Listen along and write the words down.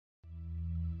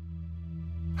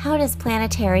How does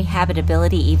planetary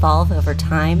habitability evolve over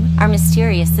time? Our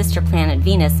mysterious sister planet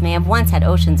Venus may have once had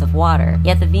oceans of water,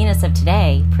 yet the Venus of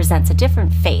today presents a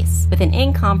different face, with an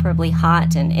incomparably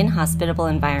hot and inhospitable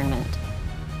environment.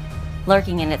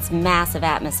 Lurking in its massive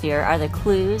atmosphere are the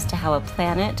clues to how a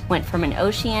planet went from an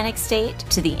oceanic state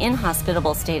to the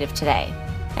inhospitable state of today.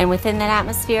 And within that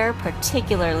atmosphere,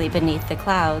 particularly beneath the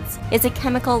clouds, is a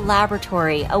chemical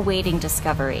laboratory awaiting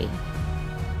discovery.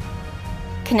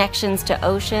 Connections to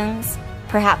oceans,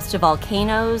 perhaps to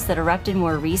volcanoes that erupted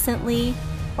more recently,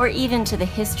 or even to the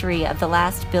history of the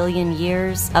last billion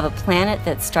years of a planet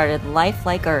that started life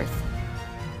like Earth.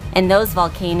 And those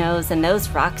volcanoes and those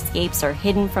rockscapes are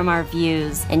hidden from our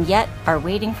views, and yet are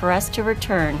waiting for us to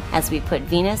return as we put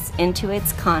Venus into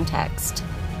its context.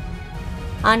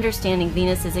 Understanding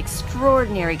Venus's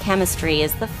extraordinary chemistry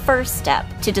is the first step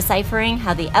to deciphering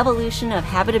how the evolution of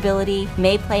habitability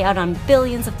may play out on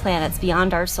billions of planets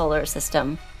beyond our solar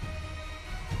system.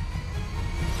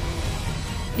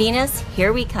 Venus,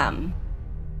 here we come.